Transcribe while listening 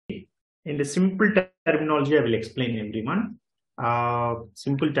In the simple terminology, I will explain everyone.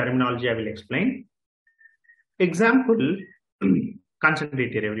 Simple terminology, I will explain. Example,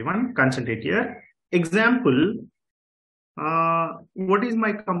 concentrate here, everyone. Concentrate here. Example, what is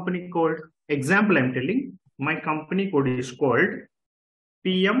my company called? Example, I'm telling. My company code is called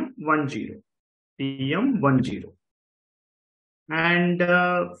PM10. PM10. And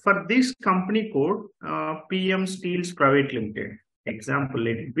for this company code, PM Steels Private Limited. Example,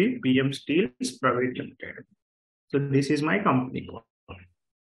 let it be PM Steels Private Limited. So this is my company code.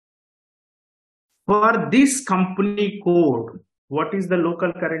 For this company code, what is the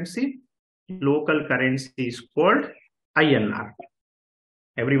local currency? Local currency is called INR.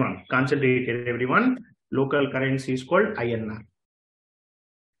 Everyone, concentrate here, everyone. Local currency is called INR.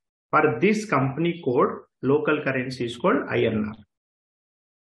 For this company code, local currency is called INR.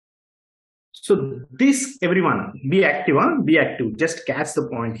 So this, everyone, be active, huh? Be active. Just catch the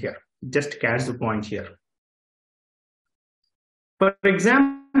point here. Just catch the point here. For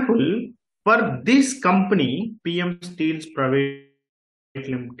example, for this company, PM Steels Private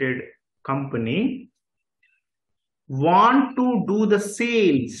Limited company, want to do the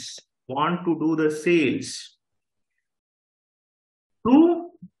sales to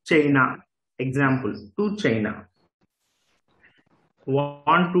China. Example, to China.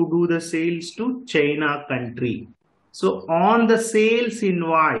 Want to do the sales to China country. So on the sales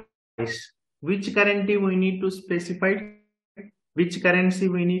invoice, which currency we need to specify? Which currency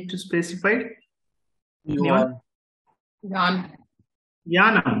we need to specify? Yuan.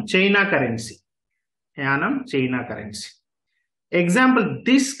 Yanam, China currency. Yanam, China currency. Example,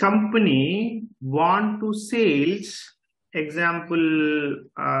 this company want to sales, example,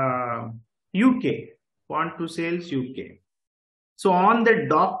 UK, want to sales UK. So on the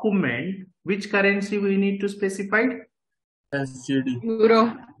document, which currency we need to specify? SGD.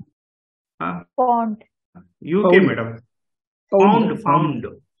 Euro. Pound. UK, Pound. madam. Pound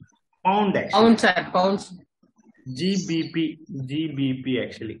actually. Pound, sir. Pounds. GBP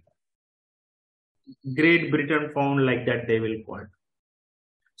actually. Great Britain pound, like that they will call.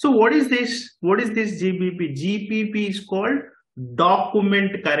 So what is this? What is this GBP? GBP is called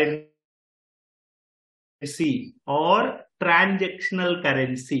document currency or transactional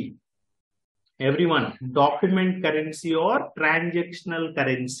currency. Everyone, document currency or transactional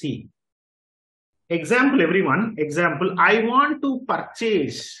currency. Example, everyone, example, I want to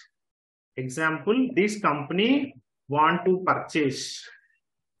purchase. Example, this company want to purchase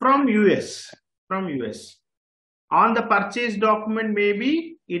from US. On the purchase document,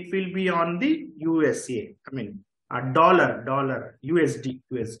 maybe it will be on the USA. I mean, a dollar,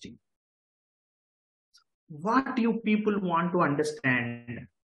 USD. What you people want to understand?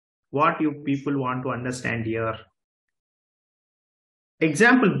 What you people want to understand here?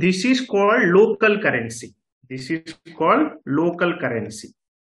 Example, this is called local currency. This is called local currency.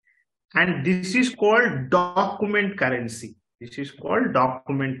 And this is called document currency. This is called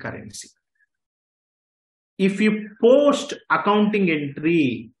document currency. If you post accounting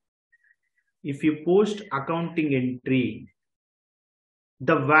entry,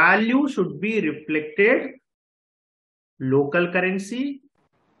 the value should be reflected local currency,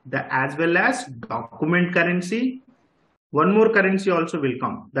 as well as document currency. One more currency also will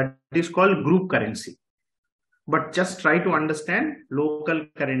come, that is called group currency. But just try to understand local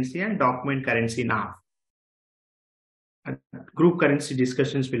currency and document currency now. Group currency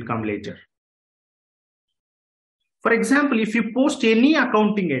discussions will come later. For example, if you post any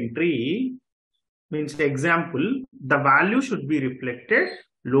accounting entry, means example, the value should be reflected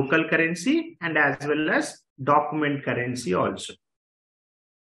local currency and as well as document currency also.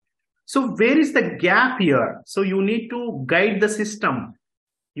 So where is the gap here? So you need to guide the system.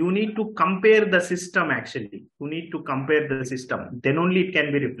 You need to compare the system actually. You need to compare the system. Then only it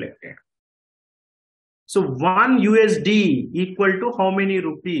can be reflected. So 1 USD equal to how many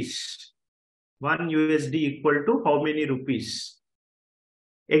rupees? 1 USD equal to how many rupees?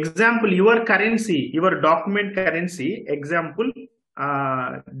 Example, your currency, your document currency, example,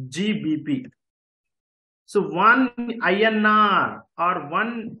 GBP. So 1 INR or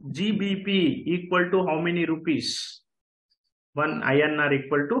 1 GBP equal to how many rupees? 1 INR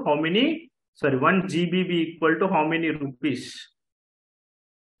equal to how many? Sorry, 1 GBP equal to how many rupees?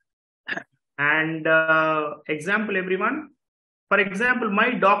 And example, everyone. For example,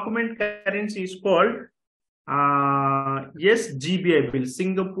 my document currency is called SGBI bill,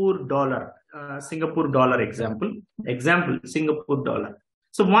 Singapore dollar. Example, Singapore dollar.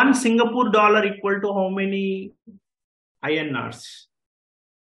 So 1 Singapore dollar equal to how many INRs?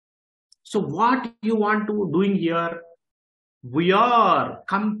 So what you want to doing here? we are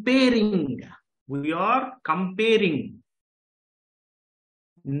comparing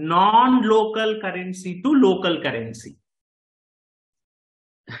non-local currency to local currency.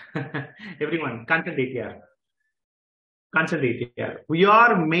 Everyone, concentrate here. Concentrate here. We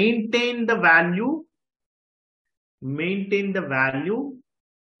are maintain the value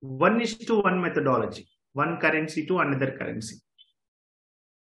 1:1 methodology, one currency to another currency.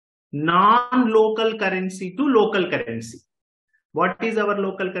 Non-local currency to local currency. What is our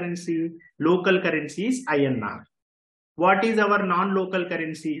local currency? Local currency is INR. What is our non-local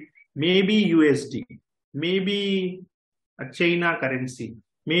currency? Maybe USD, maybe a China currency,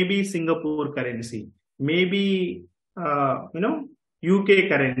 maybe Singapore currency, maybe UK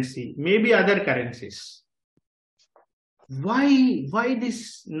currency, maybe other currencies. Why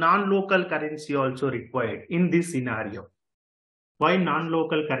this non-local currency also required in this scenario? Why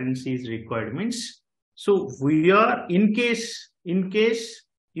non-local currency is required means, so we are in case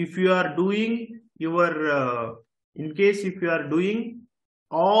if you are doing your if you are doing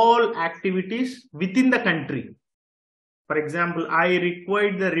all activities within the country. For example, I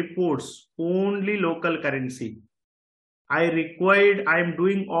required the reports only local currency. I am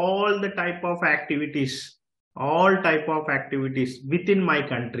doing all type of activities within my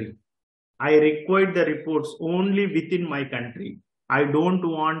country. I required the reports only within my country. I don't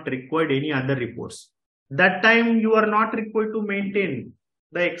want required any other reports. That time you are not required to maintain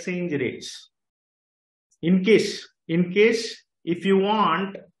the exchange rates. In case if you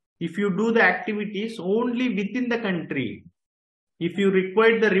do the activities only within the country, if you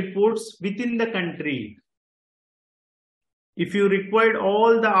require the reports within the country, if you required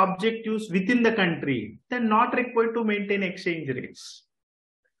all the objectives within the country, then not required to maintain exchange rates.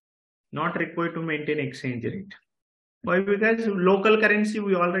 Not required to maintain exchange rate. Why? Because local currency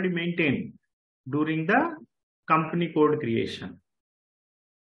we already maintained during the company code creation.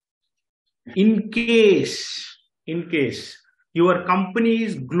 In case your company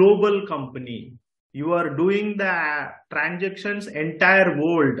is global company, you are doing the transactions entire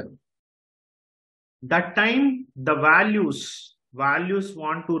world, that time the values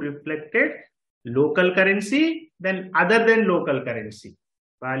want to reflect it local currency, then other than local currency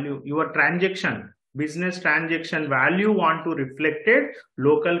value, your business transaction value want to reflect it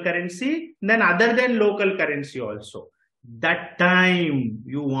local currency, then other than local currency also. That time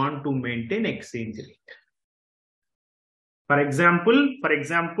you want to maintain exchange rate. For example,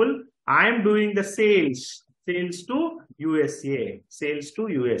 I am doing the sales to USA.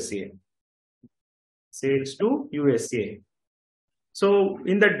 So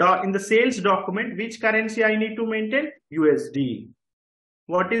in the sales document, which currency I need to maintain? USD.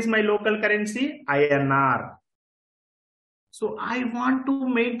 What is my local currency? INR. So I want to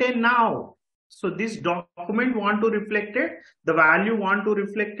maintain now. So this document want to reflect it, the value want to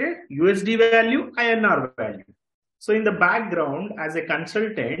reflect it, USD value, INR value. So in the background, as a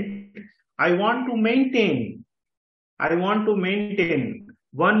consultant, I want to maintain 1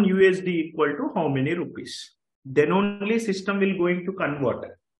 USD equal to how many rupees? Then only system will going to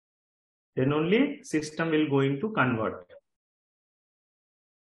convert.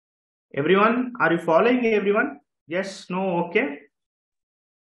 Everyone, are you following everyone? Yes, no, okay?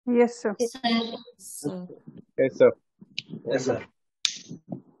 Yes, sir. Yes, sir.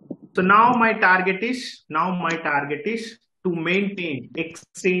 So now my target is to maintain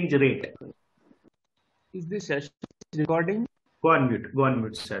exchange rate. Is this session recording? Go on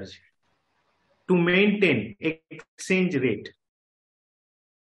mute, Serge. To maintain exchange rate,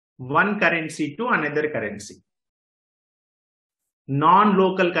 one currency to another currency,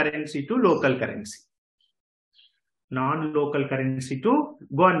 non-local currency to local currency. Non-local currency to,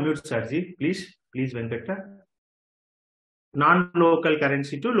 go on mute, Serge, please, Venkata. Non-local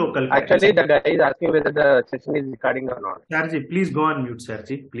currency to local currency. Actually, the guy is asking whether the session is recording or not. Serge, please go on mute,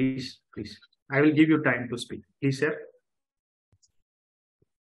 Serge, please. I will give you time to speak. Please, sir.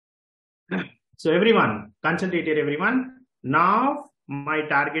 So everyone, concentrate here, everyone. Now my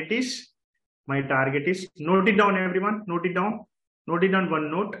target is, note it down, everyone. Note it down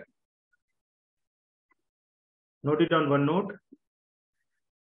one note. Note it down one note.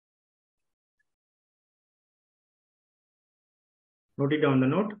 Note it down the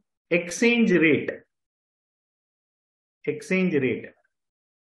note. Exchange rate.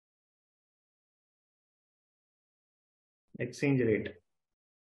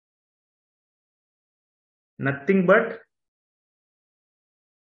 Nothing but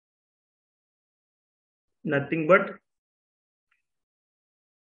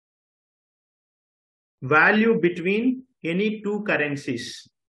value between any two currencies.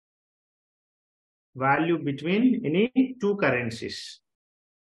 value between any two currencies.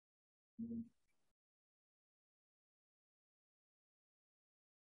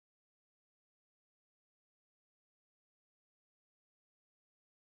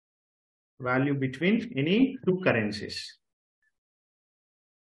 Value between any two currencies.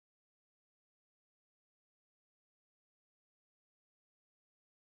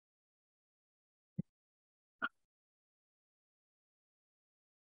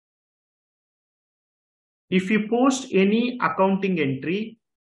 If you post any accounting entry,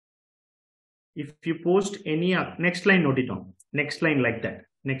 next line, note it down. Next line like that.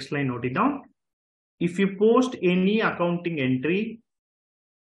 Next line, note it down. If you post any accounting entry,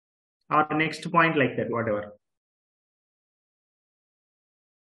 or next point like that, whatever.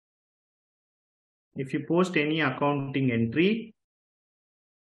 If you post any accounting entry,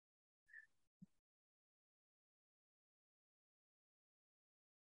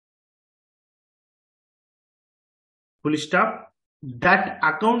 full stop, that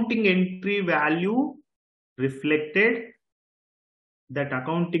accounting entry value reflected,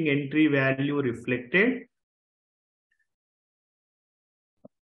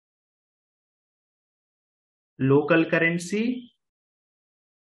 local currency,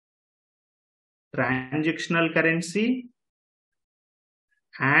 transactional currency,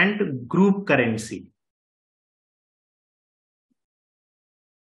 and group currency.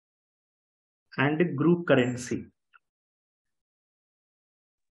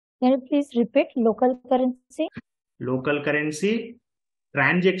 Can you please repeat local currency? Local currency,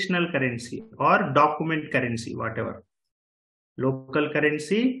 transactional currency, or document currency, whatever. Local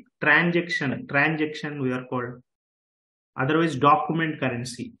currency, transaction we are called. Otherwise, document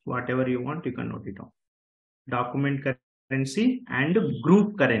currency, whatever you want, you can note it down. Document currency and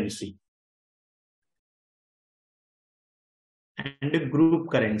group currency.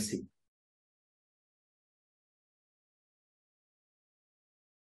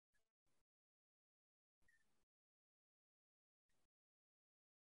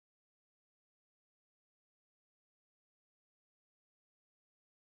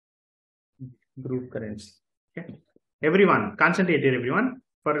 Group currency. Okay. Everyone, concentrate here, everyone.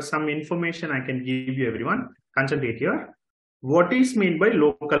 For some information I can give you, everyone. Concentrate here. What is meant by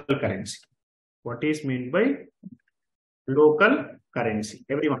local currency? What is meant by local currency?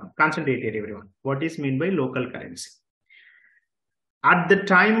 Everyone, concentrate here, everyone. What is meant by local currency? At the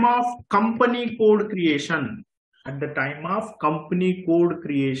time of company code creation,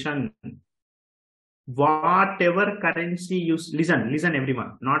 whatever currency use, listen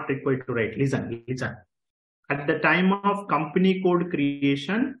everyone, not required to write, listen. At the time of company code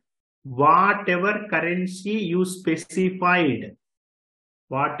creation, whatever currency you specified,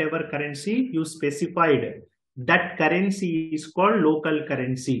 that currency is called local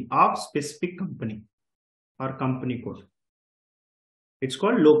currency of specific company or company code. It's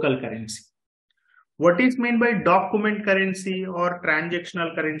called local currency. What is meant by document currency or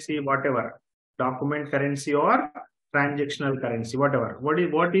transactional currency, whatever? Document currency or transactional currency, whatever.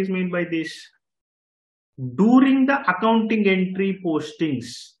 What is meant by this? During the accounting entry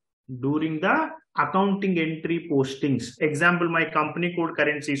postings, example, my company code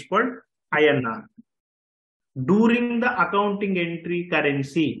currency is called INR. During the accounting entry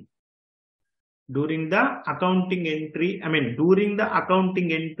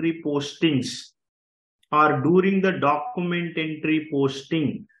postings or during the document entry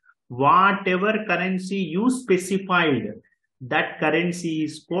posting, whatever currency you specified, that currency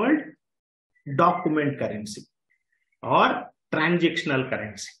is called document currency or transactional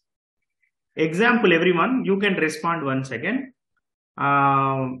currency. Example, everyone, you can respond once again.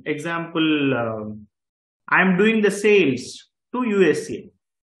 Example, I am doing the sales to USA.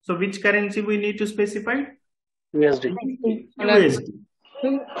 So which currency we need to specify? USD.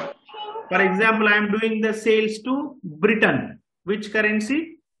 For example, I am doing the sales to Britain. Which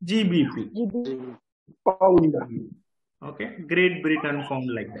currency? GBP. Pound. Okay, Great Britain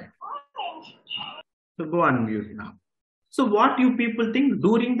pound, like that. So go on mute now. So what you people think,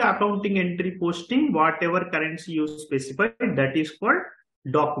 during the accounting entry posting, whatever currency you specify, that is called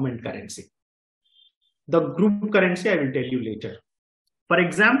document currency. The group currency I will tell you later. For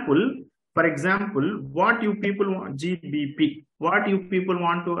example, what you people want, GBP, what you people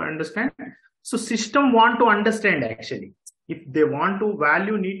want to understand? So system want to understand actually. If they want to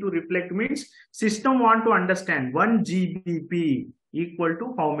value need to reflect means system want to understand 1 GBP equal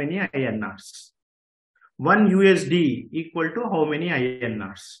to how many INRs? 1 USD equal to how many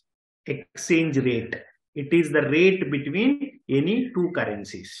INRs? Exchange rate. It is the rate between any two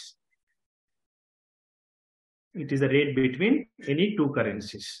currencies.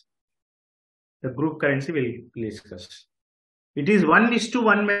 The group currency will discuss. It is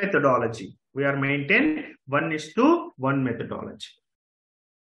 1:1 methodology. We are maintained 1:1 methodology.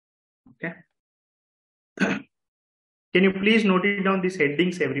 Okay. Can you please note it down these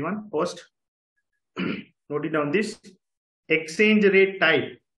headings, everyone? Post. Note it down this. Exchange rate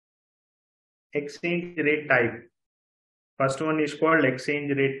type. Exchange rate type. First one is called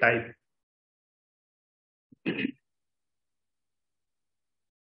exchange rate type.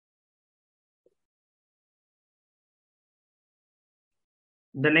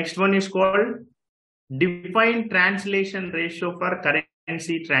 The next one is called define translation ratio for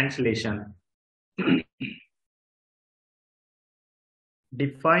currency translation.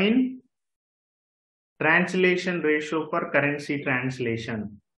 Define translation ratio for currency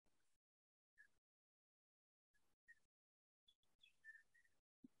translation.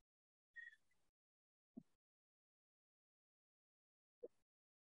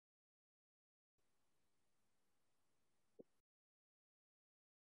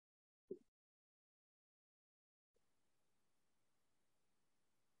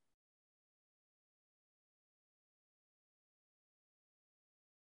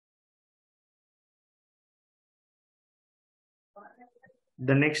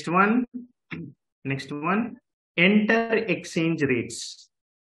 The next one, enter exchange rates.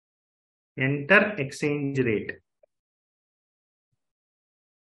 Enter exchange rate.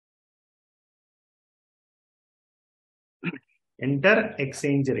 Enter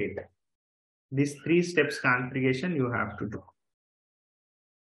exchange rate. These 3 steps configuration you have to do.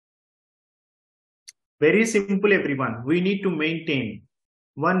 Very simple, everyone. We need to maintain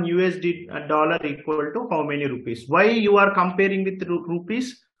 $1 USD equal to how many rupees? Why you are comparing with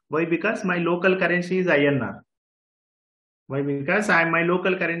rupees? Why? Because my local currency is INR. Why? Because my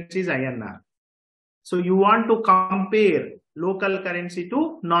local currency is INR. So you want to compare local currency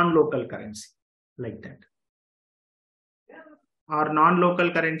to non-local currency, like that. Or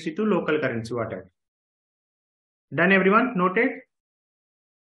non-local currency to local currency, whatever. Done, everyone? Noted?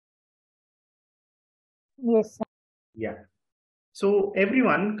 Yes, sir. Yeah. So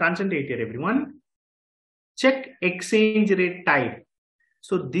everyone, concentrate here, everyone. Check exchange rate type.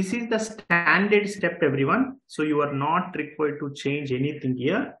 So this is the standard step, everyone. So you are not required to change anything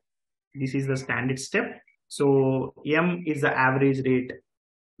here. This is the standard step. So M is the average rate.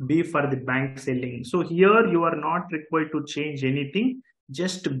 B for the bank selling. So here you are not required to change anything.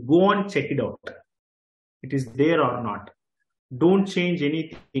 Just go and check it out. It is there or not. Don't change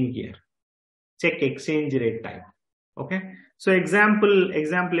anything here. Check exchange rate type. Okay. So example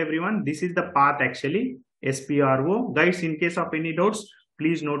everyone. This is the path actually. SPRO. Guys, in case of any doubts,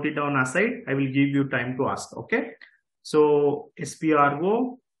 please note it down aside. I will give you time to ask. Okay. So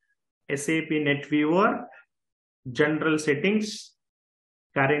SPRO, SAP NetViewer, general settings,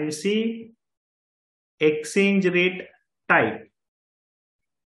 currency, exchange rate type.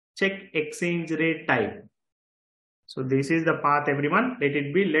 Check exchange rate type. So this is the path, everyone. Let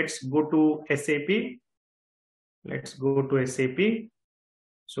it be. Let's go to SAP. Let's go to SAP.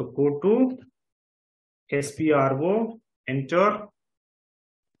 So go to SPRO, enter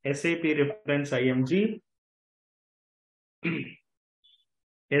SAP reference IMG,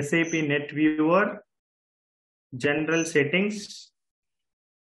 SAP NetViewer, general settings,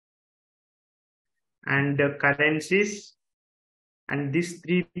 and currencies, and these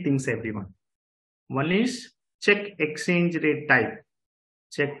 3 things, everyone. One is check exchange rate type.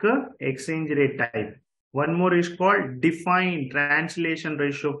 Check exchange rate type. One more is called define translation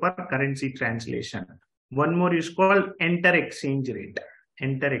ratio for currency translation. One more is called enter exchange rate.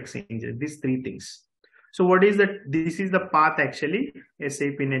 Enter exchange rate. These 3 things. So what is that? This is the path actually.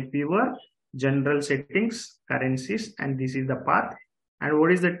 SAP NetViewer, general settings, currencies, and this is the path. And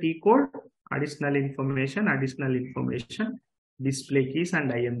what is the T code? Additional information, display keys,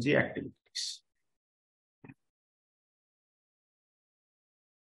 and IMG activities.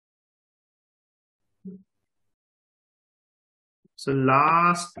 So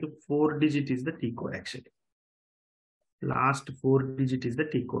last 4 digit is the T code actually. Last 4 digit is the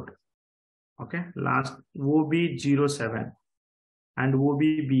T code. Okay. Last OB07 and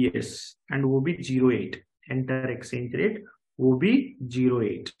OBBS and OB08. Enter exchange rate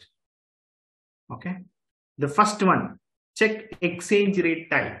OB08. Okay. The first one, check exchange rate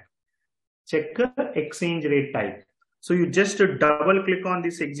type. Check exchange rate type. So you just double click on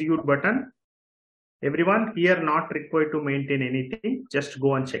this execute button. Everyone here not required to maintain anything. Just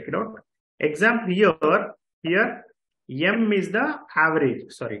go and check it out. Example here M is the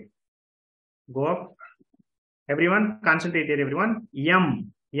average. Sorry. Go up. Everyone concentrate here, everyone.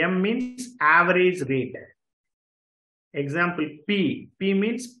 M means average rate. Example P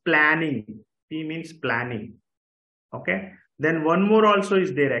means planning. P means planning. Okay. Then one more also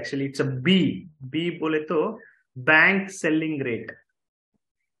is there. Actually, it's a B. B bole to bank selling rate.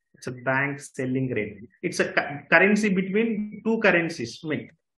 It's a bank selling rate. It's a currency between two currencies. I mean,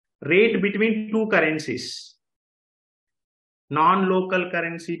 rate between two currencies. Non-local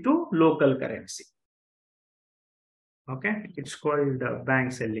currency to local currency. Okay, it's called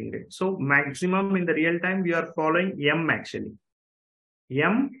bank selling rate. So maximum in the real time we are following M actually.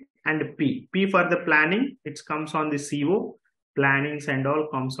 M and P. P for the planning, it comes on the CO. Plannings and all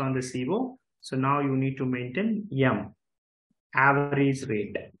comes on the CO. So now you need to maintain M, average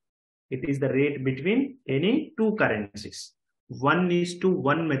rate. It is the rate between any two currencies.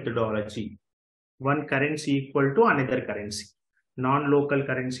 1:1 methodology. One currency equal to another currency. Non-local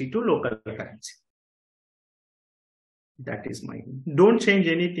currency to local currency. That is mine. Don't change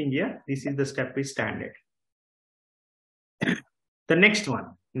anything here. This is the step is standard. The next one,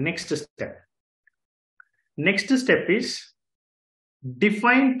 next step. Next step is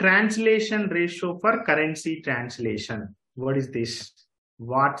define translation ratio for currency translation. What is this?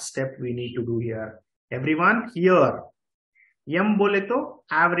 What step we need to do here? Everyone here. M bole to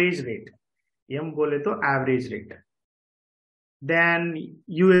average rate. M bole to average rate. Then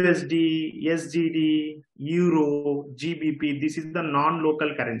USD, SGD, Euro, GBP. This is the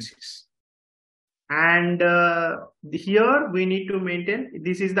non-local currencies. And here we need to maintain,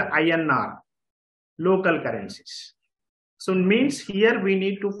 this is the INR, local currencies. So it means here we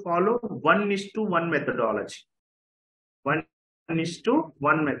need to follow 1:1 methodology.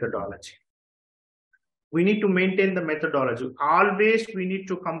 1:1 methodology. We need to maintain the methodology. Always we need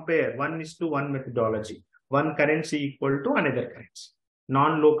to compare 1:1 methodology. One currency equal to another currency.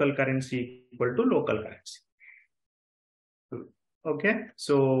 Non-local currency equal to local currency. Okay,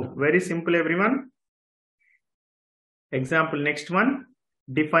 so very simple everyone. Example next one.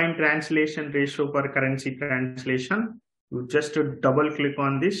 Define translation ratio for currency translation. You just double click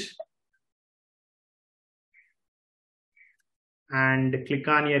on this. And click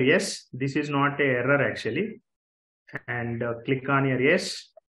on your yes. This is not an error actually. And click on your yes.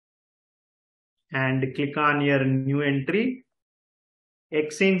 And click on your new entry.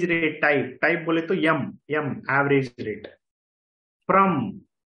 Exchange rate type. Type bole to M, average rate. From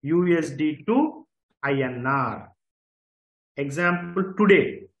USD to INR. Example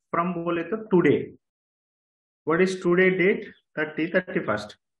today. From bole to today. What is today date?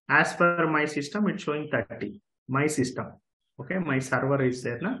 31st. As per my system, it's showing 30. My system. Okay, my server is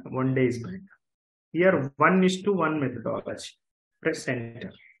there. Na? 1 day is back. Here 1:1 methodology. Press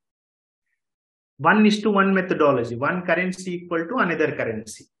enter. 1:1 methodology. One currency equal to another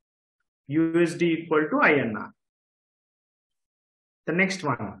currency. USD equal to INR. The next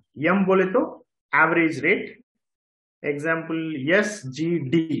one. M bole to average rate. Example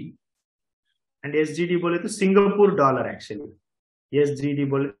SGD. And SGD bole to Singapore dollar actually. SGD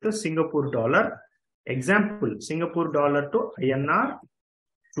bole to Singapore dollar. Example Singapore dollar to INR.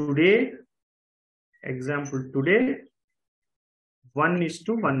 Today. Example today.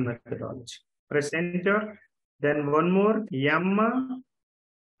 1:1 methodology. Press enter. Then one more M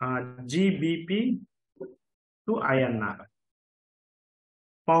GBP to INR.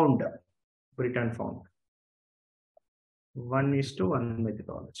 Pound. Britain pound. 1:1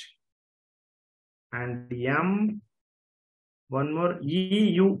 methodology. And M. One more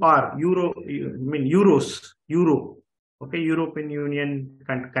EUR. Euro. I mean euros. Euro. Okay. European Union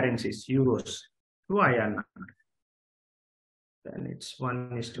currencies. Euros to INR. Then it's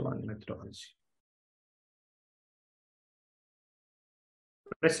 1:1 methodology.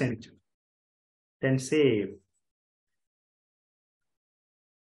 Press enter. Then save.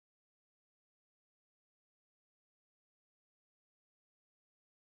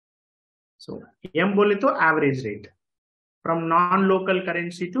 So M bole to average rate. From non-local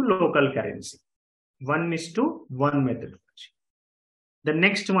currency to local currency. 1:1 methodology. The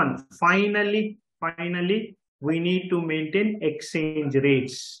next one, finally, we need to maintain exchange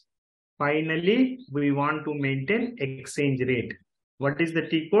rates. Finally, we want to maintain exchange rate. What is the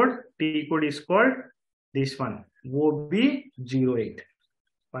T code? T code is called this one, OB08.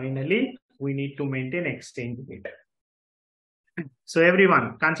 Finally, we need to maintain exchange rate. So everyone,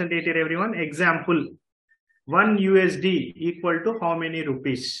 concentrate here everyone. Example, 1 USD equal to how many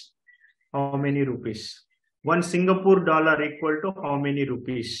rupees? How many rupees? 1 Singapore dollar equal to how many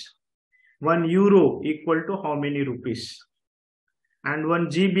rupees? 1 euro equal to how many rupees? And 1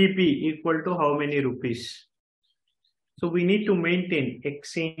 GBP equal to how many rupees? So we need to maintain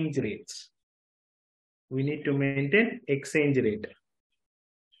exchange rates. We need to maintain exchange rate.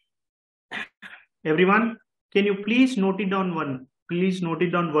 Everyone, can you please note it down one please note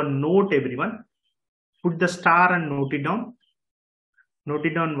it down. One note, everyone. Put the star and note it down. Note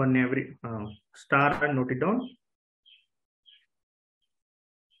it down one every star and note it down.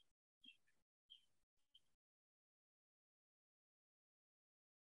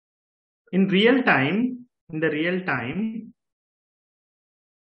 In the real time,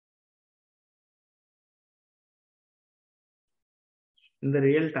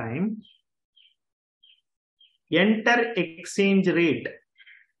 enter exchange rate.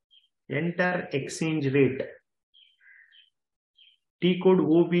 T code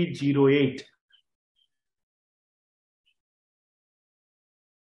OB08.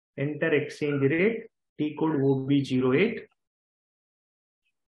 Enter exchange rate. T code OB08.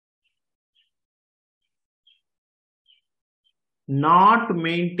 Not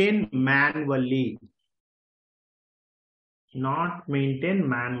maintain manually.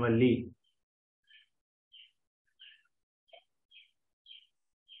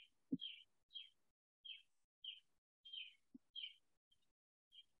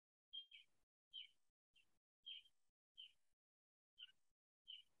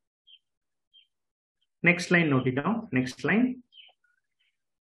 Next line, note it down. Next line.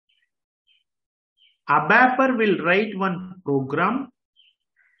 ABAPer will write one program.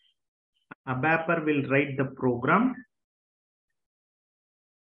 ABAPer will write the program.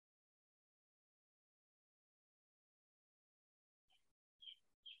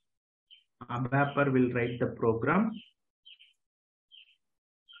 ABAPer will write the program.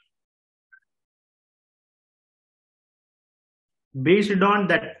 Based on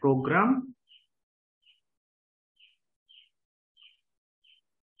that program,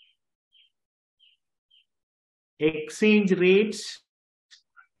 exchange rates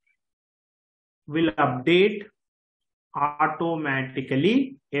will update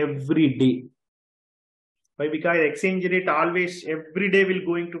automatically every day. Why? Because exchange rate always every day will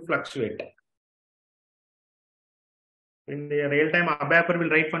going to fluctuate. In the real time, ABAPer will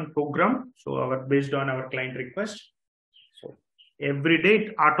write one program. So based on our client request. So every day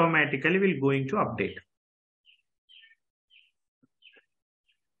it automatically will going to update.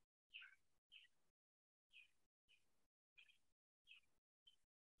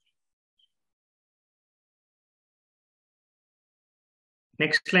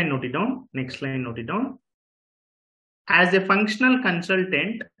 Next line, note it down. Next line, note it down. As a functional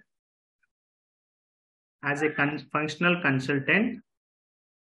consultant,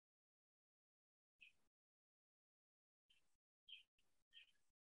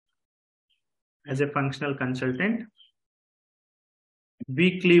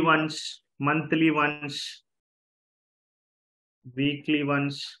 weekly ones, monthly ones,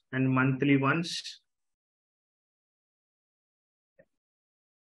 and monthly ones.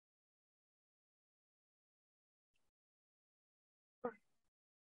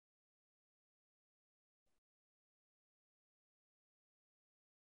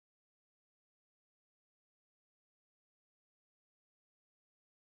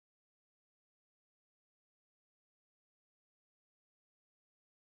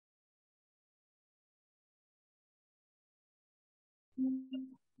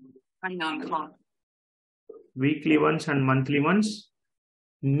 Weekly ones and monthly ones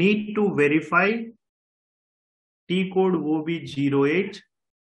need to verify T code OB08,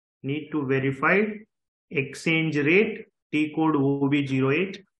 need to verify exchange rate T code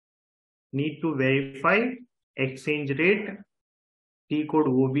OB08, need to verify exchange rate T code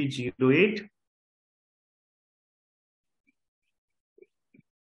OB08.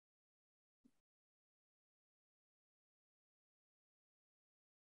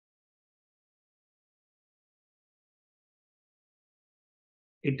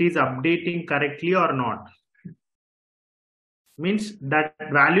 It is updating correctly or not. Means that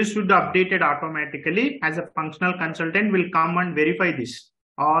value should be updated automatically. As a functional consultant will come and verify this.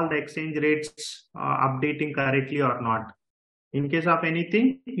 All the exchange rates updating correctly or not. In case of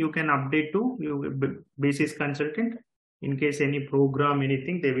anything, you can update to your basis consultant. In case any program,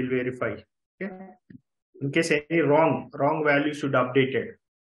 anything, they will verify. Okay. In case any wrong value should updated.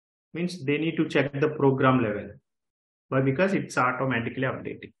 Means they need to check the program level. Why? Because it's automatically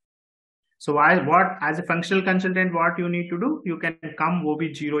updating. So as a functional consultant, what you need to do? You can come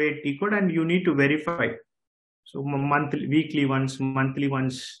OB08 T code and you need to verify. So weekly ones, monthly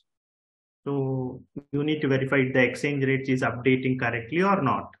ones. So you need to verify if the exchange rate is updating correctly or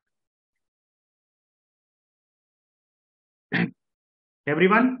not.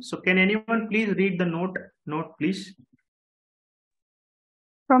 Everyone, so can anyone please read the note please?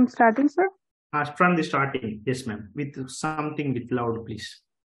 From starting, sir? From the starting, yes ma'am, with something with loud please.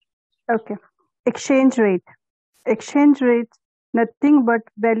 Okay. Exchange rate. Exchange rate nothing but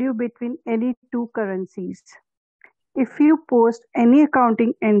value between any two currencies. If you post any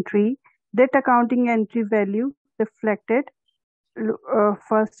accounting entry, that accounting entry value reflected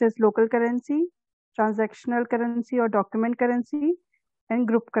first is local currency, transactional currency or document currency, and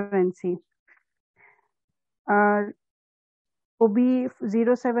group currency.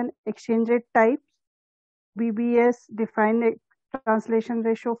 OB07 exchange rate type, BBS defined translation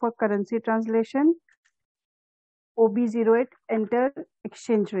ratio for currency translation, OB08 enter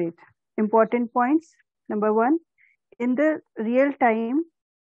exchange rate. Important points. Number 1, in the real time,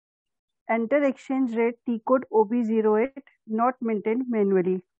 enter exchange rate T-code OB08 not maintained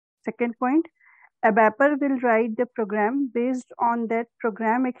manually. Second point, ABAPer will write the program based on that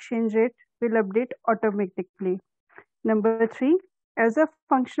program exchange rate will update automatically. Number 3, as a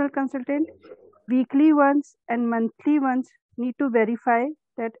functional consultant, weekly ones and monthly ones need to verify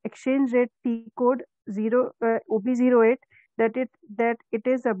that exchange rate T-code OB08 that it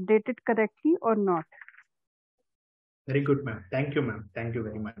is updated correctly or not. Very good, ma'am. Thank you, ma'am. Thank you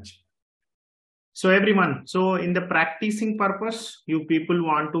very much. So everyone, so in the practicing purpose, you people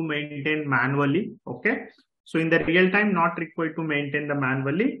want to maintain manually, okay? So in the real time, not required to maintain the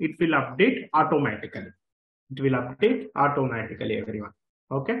manually, it will update automatically. It will update automatically, everyone.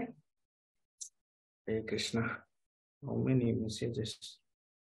 Okay? Hey Krishna, how many messages?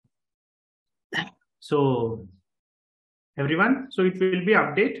 So everyone, so it will be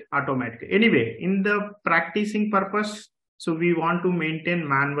update automatically. Anyway, in the practicing purpose, so we want to maintain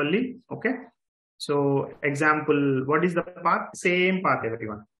manually, okay? So example, what is the path? Same path,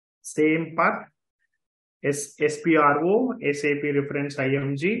 everyone. Same path. SPRO, SAP reference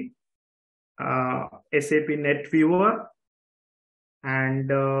IMG, SAP Net Viewer, and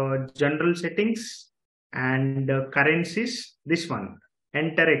general settings and currencies. This one,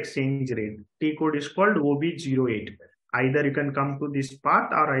 enter exchange rate. T code is called OB08. Either you can come to this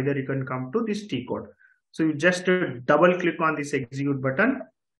path or either you can come to this T code. So you just double click on this execute button.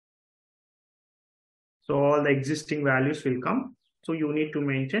 So all the existing values will come. So you need to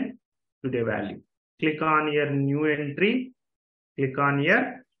maintain today value. Click on your new entry. Click on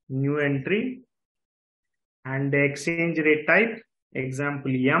your new entry. And the exchange rate type,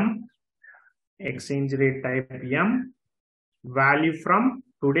 example M. Exchange rate type M. Value from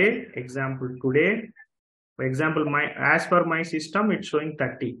today, example today. For example, as per my system, it's showing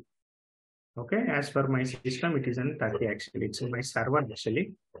 30. Okay, as per my system, it is in 30 actually. It's in my server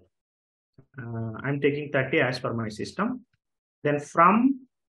actually. I'm taking 30 as per my system. Then from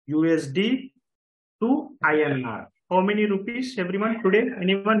USD to INR. How many rupees, everyone, today?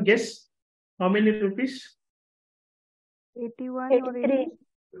 Anyone guess? How many rupees? 81 or 80?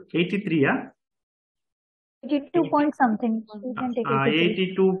 83, yeah? 82 point something. You can take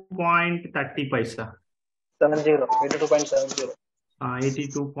 82.30 paisa. 82.70.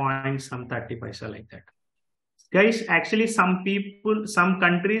 82 point some 30 paisa like that. Guys, actually some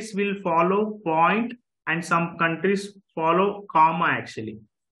countries will follow point and some countries follow comma actually.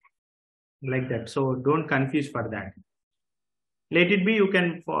 Like that. So don't confuse for that. Let it be, you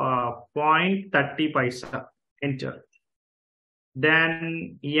can point 30 paisa, enter.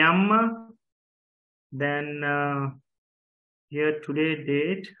 Then M, then here today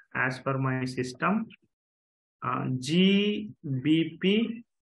date as per my system, GBP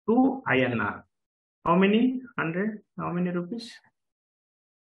to INR. How many? 100? How many rupees?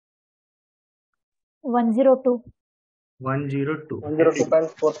 102. 102.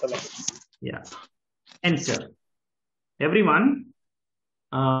 102.47. Yeah. Enter. Everyone,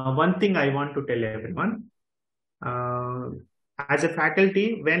 one thing I want to tell everyone. As a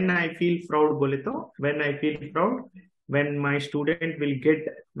faculty, when I feel proud, when my student will get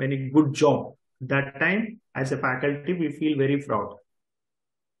very good job, that time as a faculty, we feel very proud.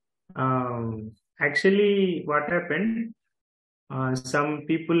 Actually, what happened? Some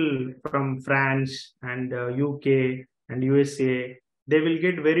people from France and UK and USA, they will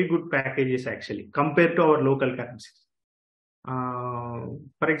get very good packages actually compared to our local currencies.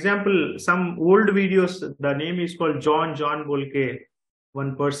 For example, some old videos, the name is called John Bolke.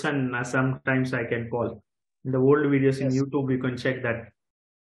 One person, sometimes I can call. In the old videos in YouTube, you can check that.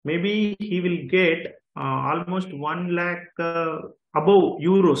 Maybe he will get almost 1 lakh above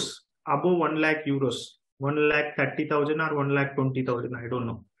euros, above 1 lakh euros, 1,30,000 or 1,20,000, I don't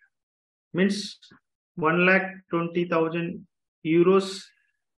know. Means 1,20,000 euros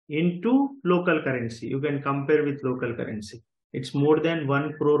into local currency. You can compare with local currency. It's more than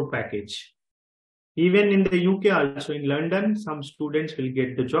 1 crore package. Even in the UK also, in London, some students will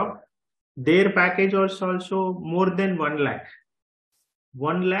get the job. Their package also more than 1 lakh.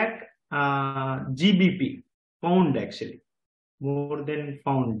 1 lakh GBP, pound actually. more than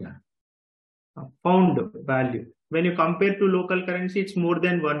found. Found value. When you compare to local currency, it's more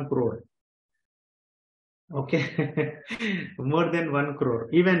than 1 crore. Okay, more than 1 crore.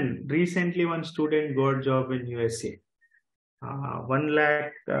 Even recently, one student got job in USA. 1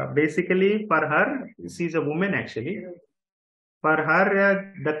 lakh. Basically, for her, she's a woman actually. For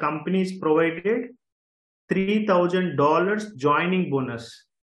her, the company is provided $3,000 joining bonus.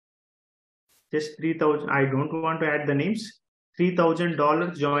 Just 3,000. I don't want to add the names.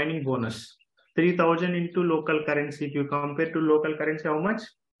 $3,000 joining bonus. 3,000 into local currency. If you compare to local currency, how much?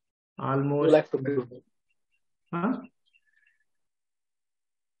 Almost.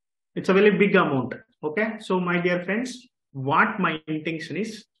 It's a very big amount. Okay. So, my dear friends, what my intention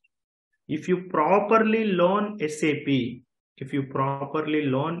is, if you properly learn SAP,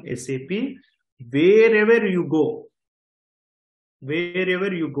 wherever you go,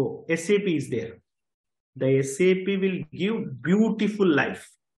 SAP is there. The SAP will give beautiful life.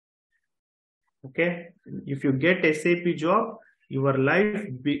 Okay. If you get SAP job, your life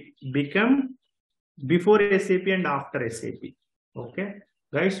become before SAP and after SAP. Okay.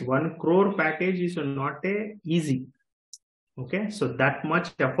 Guys, 1 crore package is not easy. Okay. So that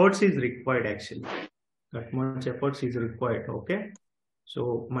much efforts is required actually. Okay.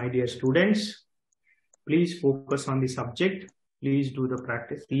 So my dear students, please focus on the subject. Please do the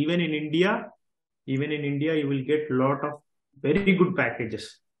practice. Even in India, you will get a lot of very good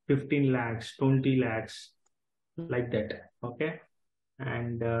packages. 15 lakhs, 20 lakhs, like that. Okay.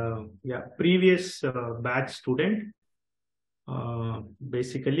 And yeah, previous batch student,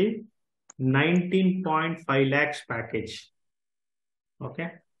 basically 19.5 lakhs package.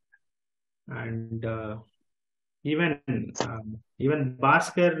 Okay. And even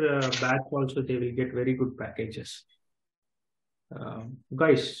Bhaskar batch also, they will get very good packages.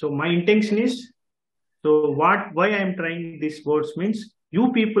 Guys, so my intention is, why I am trying these words means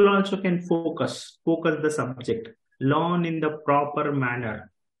you people also can focus the subject, learn in the proper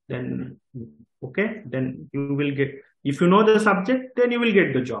manner. Then, okay, then you will get, if you know the subject, then you will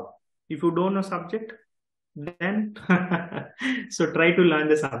get the job. If you don't know subject, then so try to learn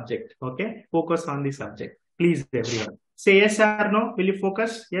the subject. Okay, focus on the subject, please, everyone. Say yes or no. Will you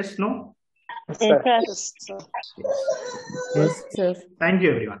focus? Yes, no? Yes, sir. Yes, sir. Thank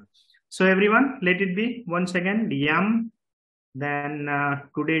you, everyone. So everyone, let it be once again M, then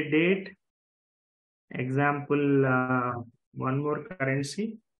today date, example, one more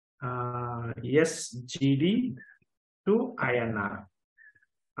currency, SGD to INR.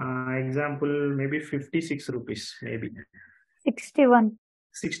 Example, maybe 56 rupees, maybe. 61.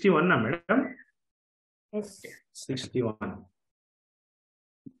 61, na, madam? Yes. 61.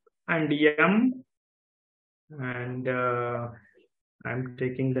 And M, and I'm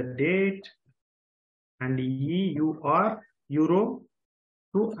taking the date, and EUR, euro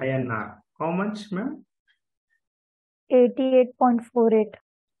to INR. How much, ma'am? 88.48.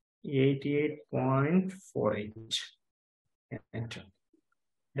 88.48. Enter.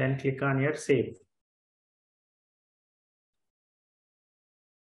 Then click on your save.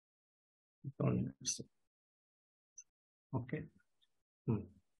 Okay.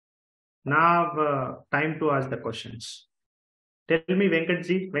 Now time to ask the questions. Tell me,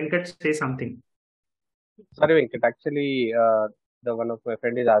 Venkatji. Venkat, say something. Sorry, Venkat. Actually, the one of my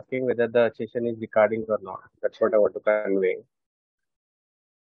friend is asking whether the session is recording or not. That's what I want to convey.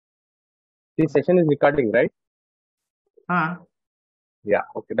 This session is recording, right? Yeah.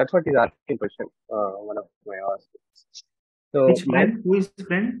 Okay. That's what he's asking question. One of my asks. So which friend? Who is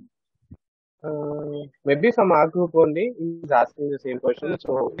friend? Maybe from our group only. He's asking the same question.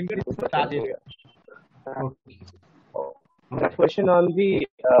 So Okay. The question on the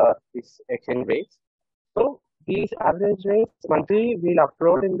this exchange rates. So these average rates monthly will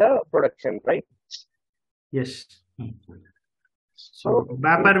upload in the production, right? Yes. So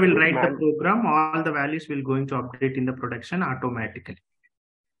Bapper will write the program. All the values will going to update in the production automatically.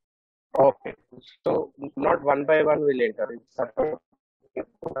 Okay. So not one by one will enter.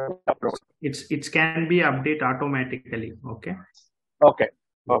 It can be update automatically. Okay. Okay.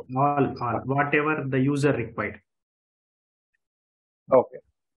 All whatever the user required. Okay.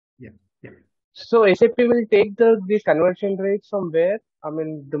 Yeah. So SAP will take the conversion rates from where? I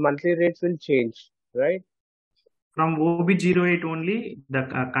mean, the monthly rates will change, right? From OB08 only, the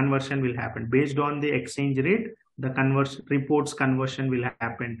conversion will happen based on the exchange rate. The reports conversion will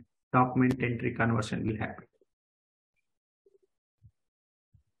happen. Document entry conversion will happen.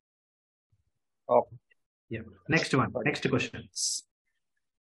 Okay. Yeah. Next one. Next question.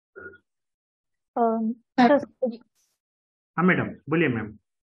 Madam, बोलिए ma'am.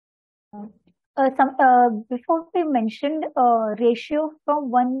 Before we mentioned ratio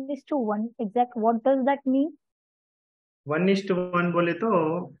from 1:1, exact what does that mean? 1:1 बोले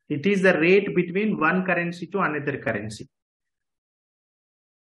तो it is the rate between one currency to another currency.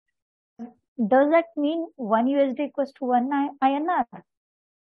 Does that mean 1 USD equals to 1 INR?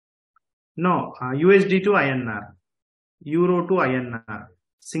 No, USD to INR, Euro to INR,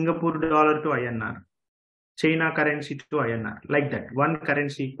 Singapore dollar to INR, China currency to INR, like that. One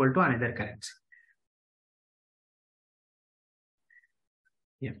currency equal to another currency.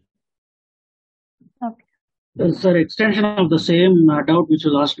 Yeah. Okay. Sir, extension of the same doubt which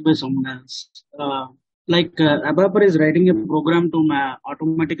was asked by someone else. ABAPR is writing a program to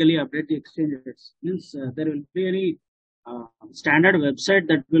automatically update the exchange rates. Means there will be any standard website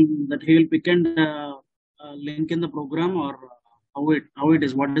that he will pick and link in the program, or how it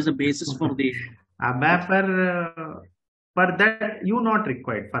is. What is the basis for the ABAPR? For that you not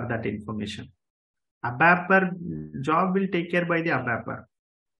required for that information. ABAPR job will take care by the ABAPR.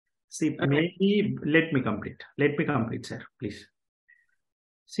 See, Okay. maybe let me complete. Let me complete, sir, please.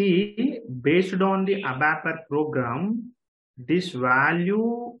 See, based on the ABAPR program, this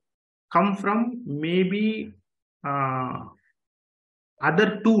value come from maybe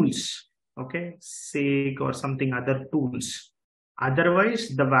other tools, okay, SIG or something other tools.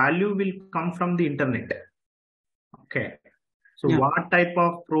 Otherwise, the value will come from the internet. Okay. So Yeah. what type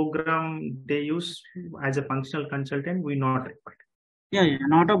of program they use as a functional consultant, we not required. Yeah,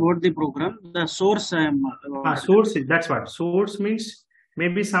 not about the program. The source I am. Source is, that's what source means.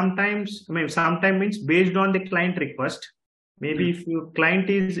 Maybe sometimes means based on the client request. Maybe if your client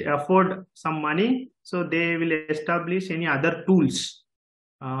is afford some money, so they will establish any other tools.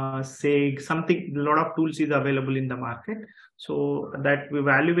 Say something, a lot of tools is available in the market. So that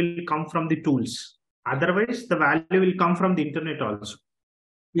value will come from the tools. Otherwise, the value will come from the internet also.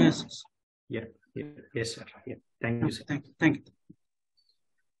 Yes. Yeah. Yes, sir. Yeah. Thank you, sir. Thank you.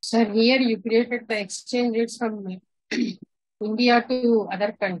 Sir, here you created the exchange rates from India to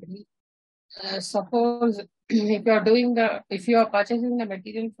other country. Suppose if you are purchasing the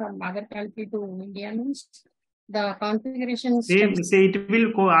material from other country to India, means the configuration Say steps. it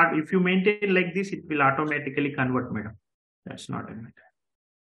will go out. If you maintain like this, it will automatically convert, madam. That's not a matter.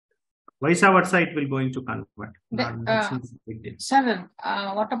 Vice versa, it will going to convert. Sir,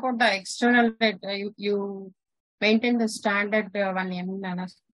 what about the external rate? You maintain the standard one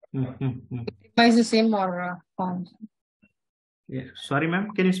Price the same or yeah. Sorry,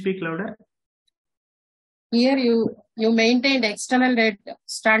 ma'am. Can you speak louder? Here you maintained external rate,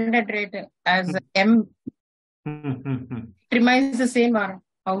 standard rate as M. Remains the same or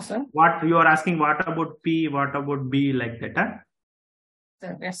how, sir? What you are asking? What about P? What about B? Like that? Huh?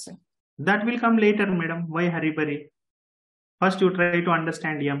 Sir, yes, sir. That will come later, madam. Why hurry? First, you try to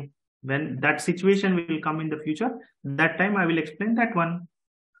understand M. When that situation will come in the future, that time I will explain that one.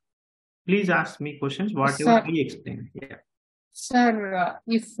 Please ask me questions. Whatever we explain. Yeah. Sir,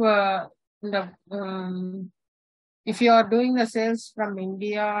 if you are doing the sales from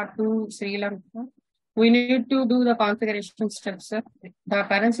India to Sri Lanka, we need to do the configuration steps, sir. The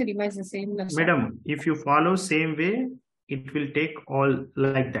currency remains the same. Madam, if you follow same way, it will take all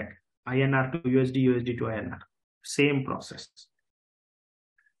like that. INR to USD, USD to INR. Same process.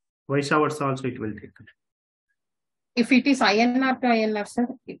 Vice versa also it will take. If it is INR to INR, sir,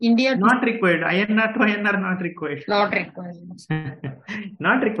 India not required. INR to INR not required. Not required.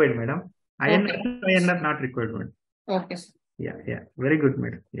 Not required, madam. INR to INR not required, madam. Okay, sir. Yeah. Very good,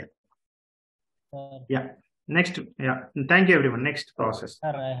 madam. Yeah. Yeah. Next. Yeah. Thank you, everyone. Next process.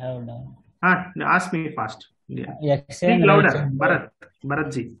 Sir, I have done. Ask me fast. Yeah. Exchange Speak louder,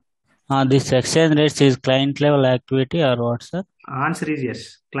 Bharatji. This exchange rates is client level activity or what, sir? Answer is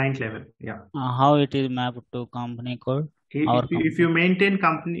yes, client level. Yeah. How it is mapped to company code? If you maintain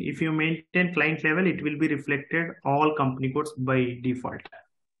client level, it will be reflected all company codes by default.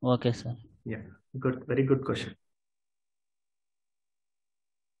 Okay, sir. Yeah. Good. Very good question.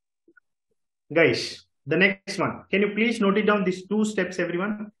 Guys, the next one. Can you please note it down these two steps,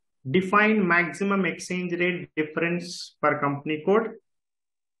 everyone? Define maximum exchange rate difference per company code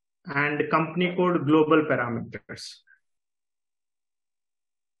and company code global parameters.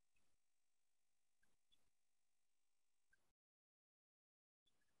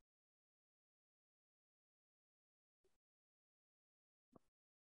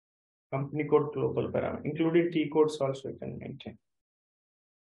 Company code global parameter, including T codes also you can maintain.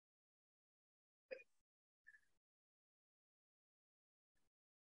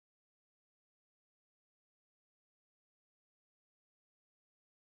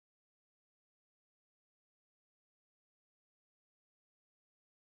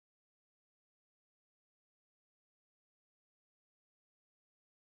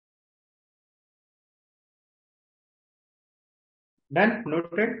 Done?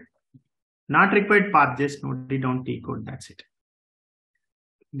 Noted? Not required path, just note it down T code. That's it.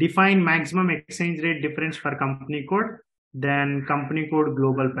 Define maximum exchange rate difference for company code. Then company code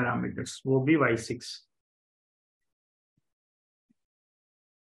global parameters. OBY6.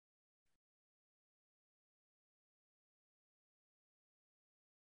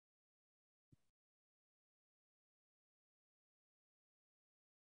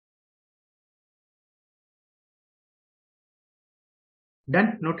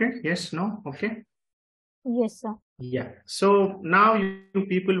 Done? Noted? Yes, no? Okay. Yes, sir. Yeah. So now you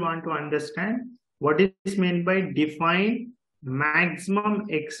people want to understand what is meant by define maximum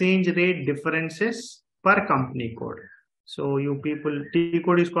exchange rate differences per company code. So you people, T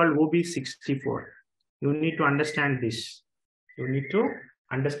code is called OB64. You need to understand this. You need to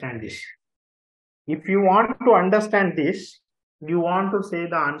understand this. If you want to understand this, you want to say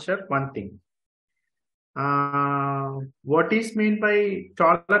the answer one thing. What is meant by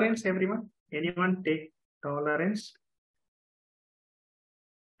tolerance, everyone? Anyone take tolerance?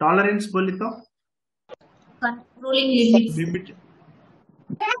 Tolerance बोले तो? Controlling limits. Limit.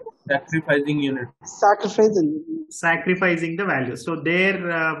 Sacrificing unit. Sacrificing the value. So there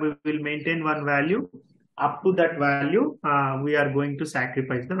we will maintain one value. Up to that value, we are going to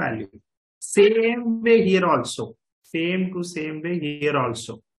sacrifice the value. Same way here also. Same way here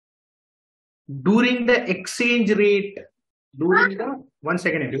also. During the exchange rate, during the 1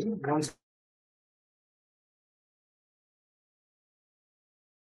 second, everyone.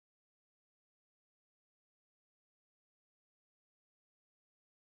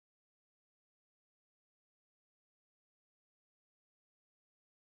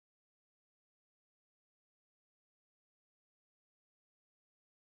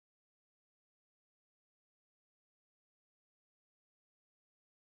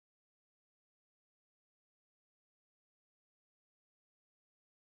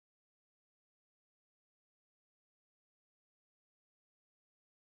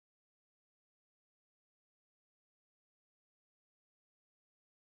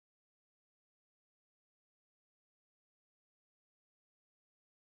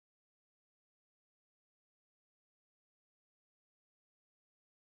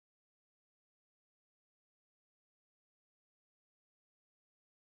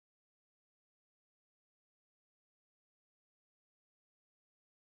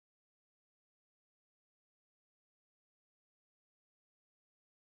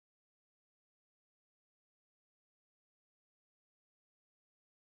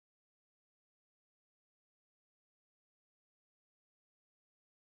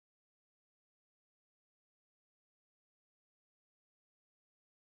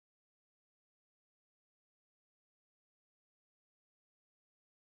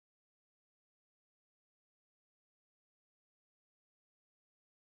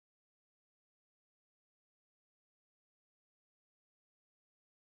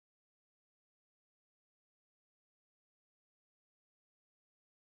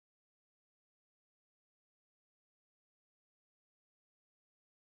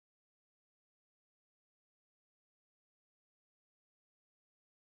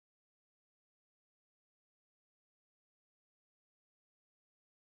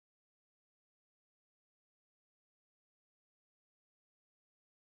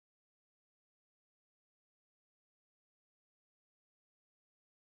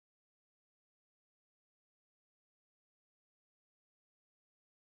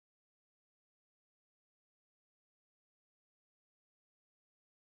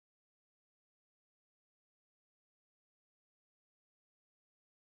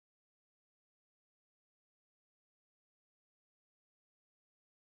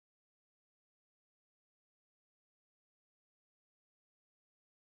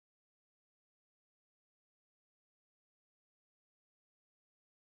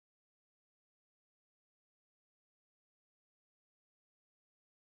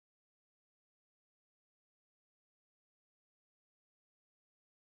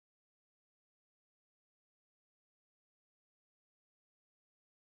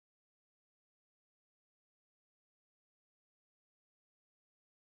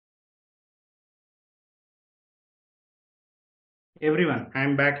 Everyone,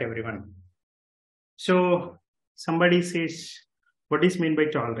 I'm back, everyone. So somebody says, what is meant by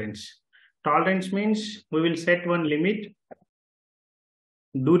tolerance? Tolerance means we will set one limit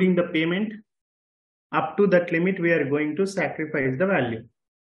during the payment. Up to that limit, we are going to sacrifice the value.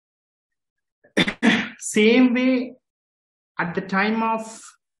 Same way, at the time of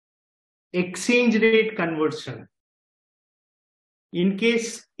exchange rate conversion, in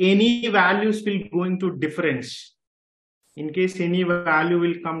case any values will go into difference, In case any value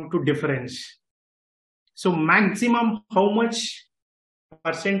will come to difference. So maximum how much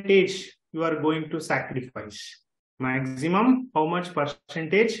percentage you are going to sacrifice. Maximum how much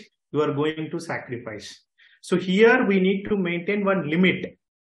percentage you are going to sacrifice. So here we need to maintain one limit.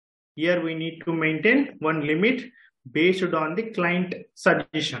 Here we need to maintain one limit based on the client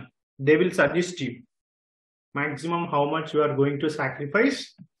suggestion. They will suggest you maximum how much you are going to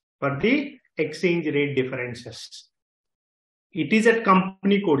sacrifice for the exchange rate differences. It is at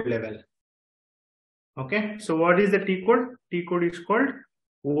company code level. Okay, so what is the T code? T code is called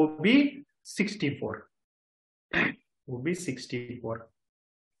OB64. OB64.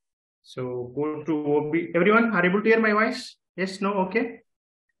 So go to OB. Everyone are able to hear my voice? Yes, no, okay?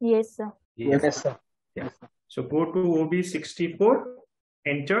 Yes, sir. Yes, sir. Yeah. So go to OB64,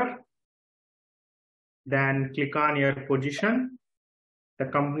 enter. Then click on your position. The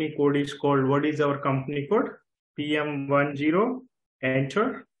company code is called, what is our company code? PM10,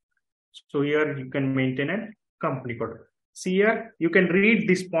 enter. So here you can maintain a company code. See here, you can read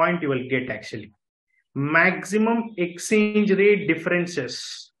this point, you will get actually. Maximum exchange rate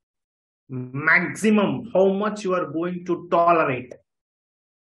differences. Maximum, how much you are going to tolerate.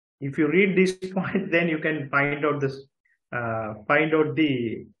 If you read this point, then you can find out this,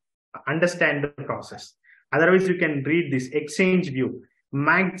 understand the process. Otherwise, you can read this exchange view.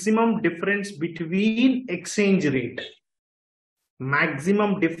 Maximum difference between exchange rate.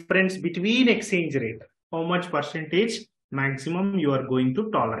 Maximum difference between exchange rate. How much percentage maximum you are going to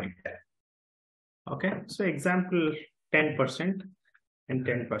tolerate. Okay, so example 10% and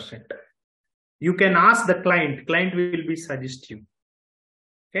 10%. You can ask the client will be suggest you.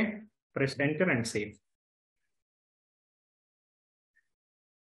 Okay, press enter and save.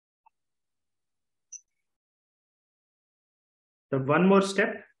 So one more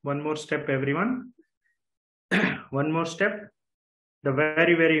step everyone. One more step. The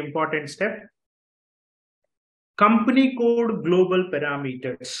very, very important step. Company code global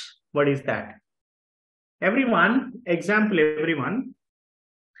parameters. What is that? Everyone, example everyone.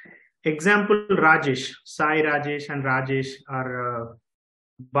 Example Rajesh, Sai Rajesh and Rajesh are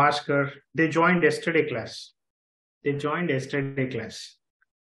Bhaskar. They joined yesterday class.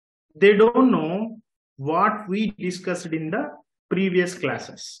 They don't know what we discussed in the previous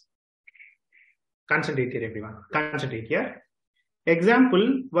classes. Concentrate here everyone. Concentrate here.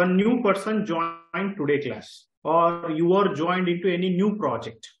 Example, one new person joined today class, or you are joined into any new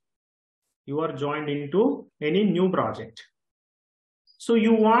project. So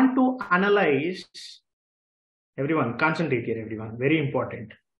you want to analyze, everyone, concentrate here everyone, very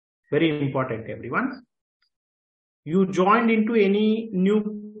important everyone. You joined into any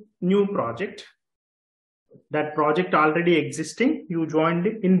new project, that project already existing, you joined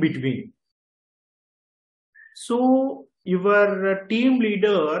in between. So your team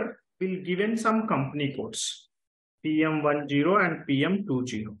leader will given some company codes, PM10 and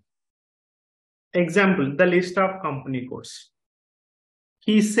PM20. Example, the list of company codes.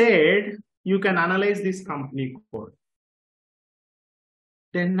 He said you can analyze this company code.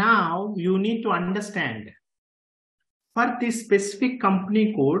 Then now you need to understand for these specific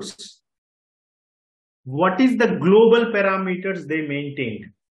company codes, what is the global parameters they maintained?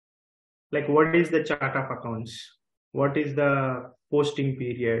 Like what is the chart of accounts? What is the posting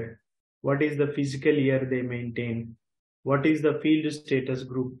period? What is the fiscal year they maintain? What is the field status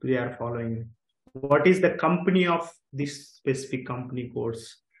group they are following? What is the company of this specific company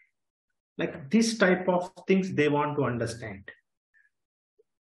codes? Like this type of things they want to understand.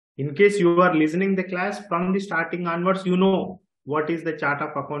 In case you are listening the class from the starting onwards, you know what is the chart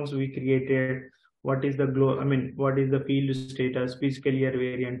of accounts we created, what is the what is the field status, fiscal year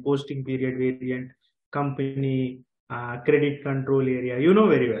variant, posting period variant, company, credit control area, you know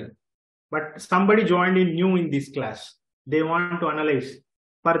very well. But somebody joined in new in this class. They want to analyze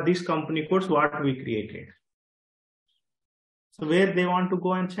for this company codes what we created. So where they want to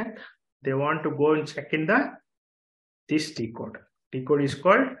go and check? They want to go and check in this T code. T code is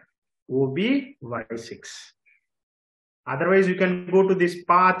called OBY6. Otherwise, you can go to this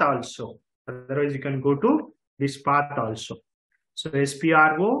path also. So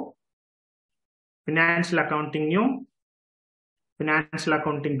SPRO, financial accounting new, financial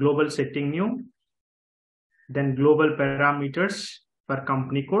accounting global setting new, then global parameters for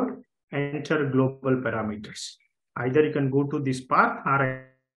company code, enter global parameters. Either you can go to this path or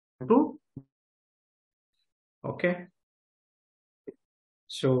to, okay.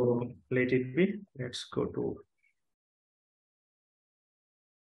 So let it be. Let's go to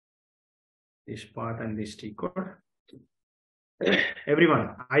this part and this T code.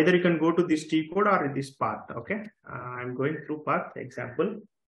 everyone, either you can go to this T code or this path. Okay, I'm going through path example.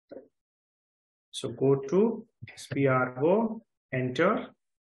 So go to SPRO, enter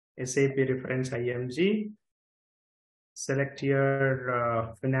SAP reference IMG, select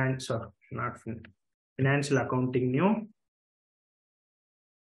your finance or not financial accounting new.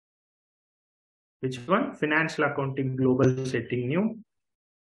 Which one? Financial accounting global setting new.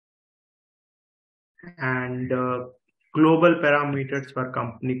 And global parameters for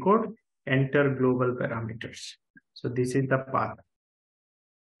company code, enter global parameters. So this is the path.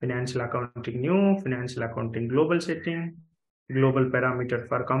 Financial accounting new, financial accounting global setting, global parameter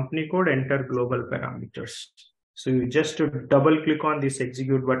for company code, enter global parameters. So you just double click on this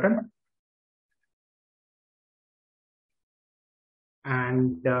execute button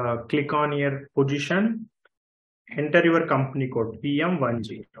and click on your position, enter your company code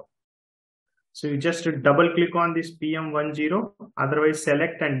PM10. So you just double click on this PM10, otherwise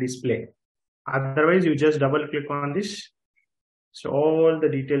select and display. Otherwise, you just double click on this. So all the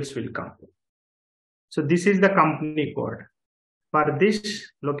details will come. So this is the company code. For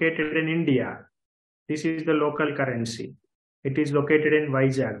this, located in India, this is the local currency. It is located in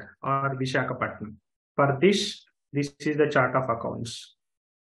Vizag or Visakhapatnam. For this is the chart of accounts.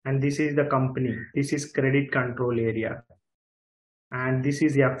 And this is the company. This is credit control area. And this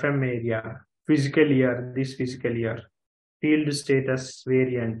is FM area. Fiscal year, this fiscal year. Field status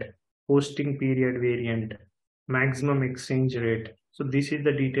variant. Posting period variant. Maximum exchange rate. So this is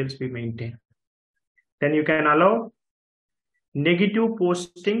the details we maintain. Then you can allow negative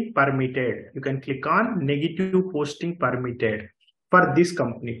posting permitted. You can click on negative posting permitted for this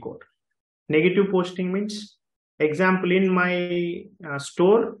company code. Negative posting means, example, in my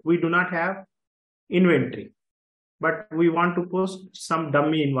store, we do not have inventory, but we want to post some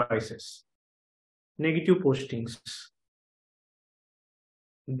dummy invoices. Negative postings.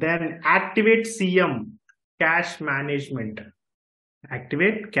 Then activate CM, cash management.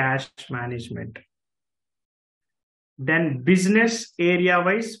 Activate cash management. Then business area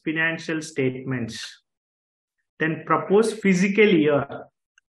wise financial statements. Then propose physical year.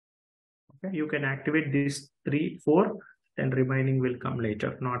 Okay, you can activate these 3, 4, then remaining will come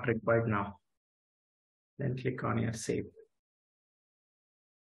later, not required now. Then click on your save.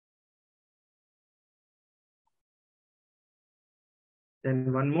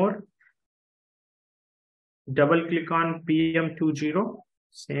 Then one more. Double click on PM20,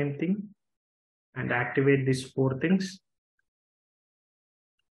 same thing, and activate these 4 things.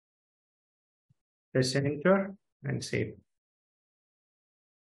 Press enter and save.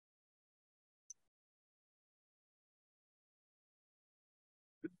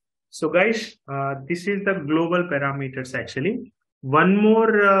 So guys, this is the global parameters actually. One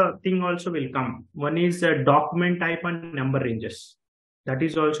more thing also will come. One is document type and number ranges. That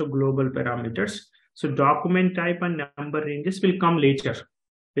is also global parameters. So document type and number ranges will come later.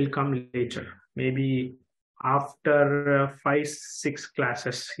 Maybe after 5, 6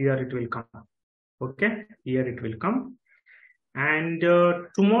 classes, here it will come. Okay, here it will come. And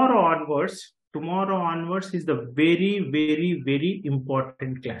tomorrow onwards is the very, very, very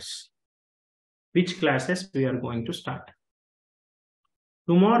important class. Which classes we are going to start?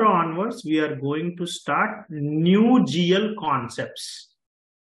 Tomorrow onwards, we are going to start new GL concepts.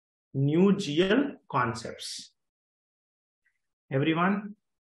 New GL concepts. Everyone,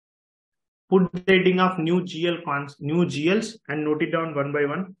 put the heading of new GLs and note it down one by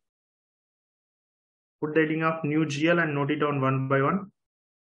one. Put the heading of new GL and note it down one by one.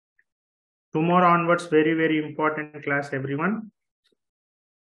 Tomorrow onwards, very, very important class, everyone.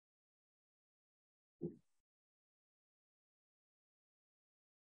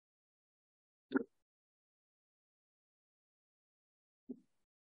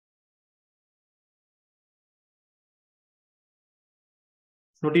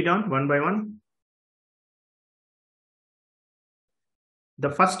 Note it down one by one. The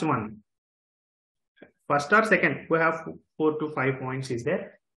first one, first or second, we have 4 to 5 points is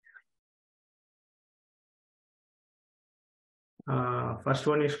there. First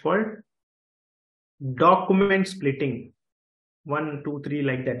one is called document splitting. 1, 2, 3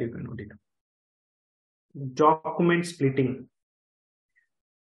 like that you can note it down. Document splitting.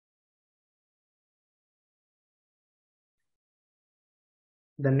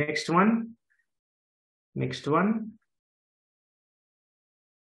 The next one,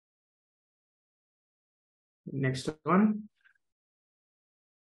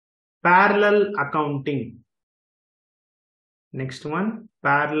 parallel accounting. Next one,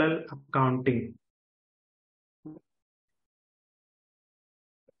 parallel accounting.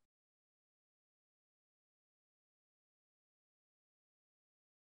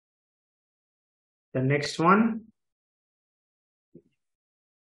 The next one,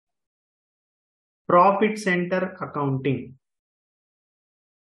 profit center accounting.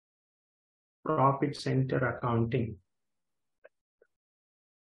 Profit center accounting.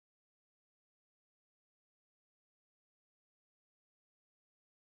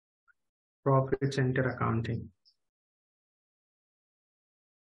 Profit center accounting.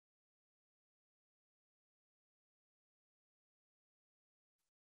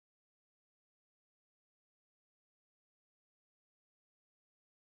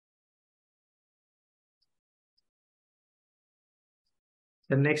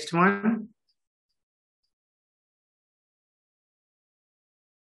 The next one,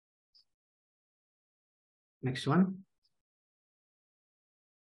 next one,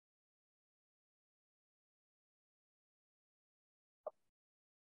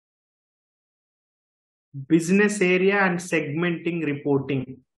 business area and segmenting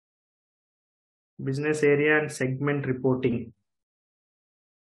reporting. Business area and segment reporting.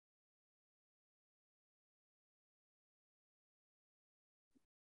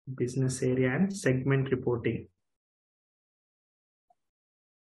 Business area and segment reporting.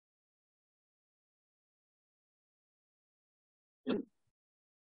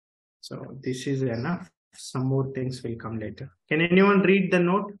 So this is enough. Some more things will come later. Can anyone read the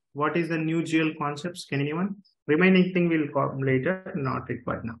note? What is the new GL concepts? Can anyone? Remaining thing will come later, not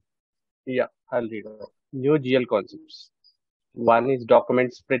required now. Yeah, I'll read it. New GL concepts. One is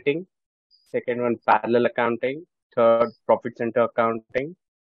document splitting. Second one, parallel accounting. Third, profit center accounting.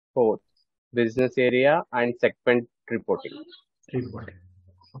 Fourth, business area and segment reporting. Reporting.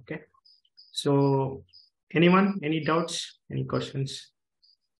 Okay. So anyone, any doubts, any questions?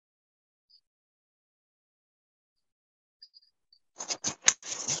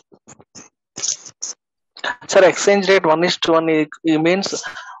 Sir, exchange rate 1:1 it means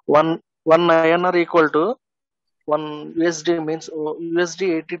one INR equal to 1 USD means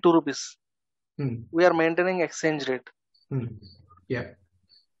USD 82 rupees. We are maintaining exchange rate. Yeah.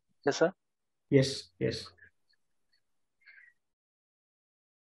 Yes, sir. Yes, yes.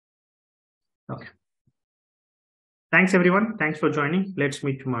 Okay. Thanks, everyone. Thanks for joining. Let's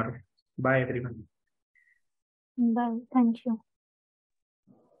meet tomorrow. Bye, everyone. Bye. Thank you.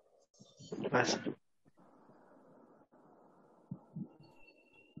 Bye, sir.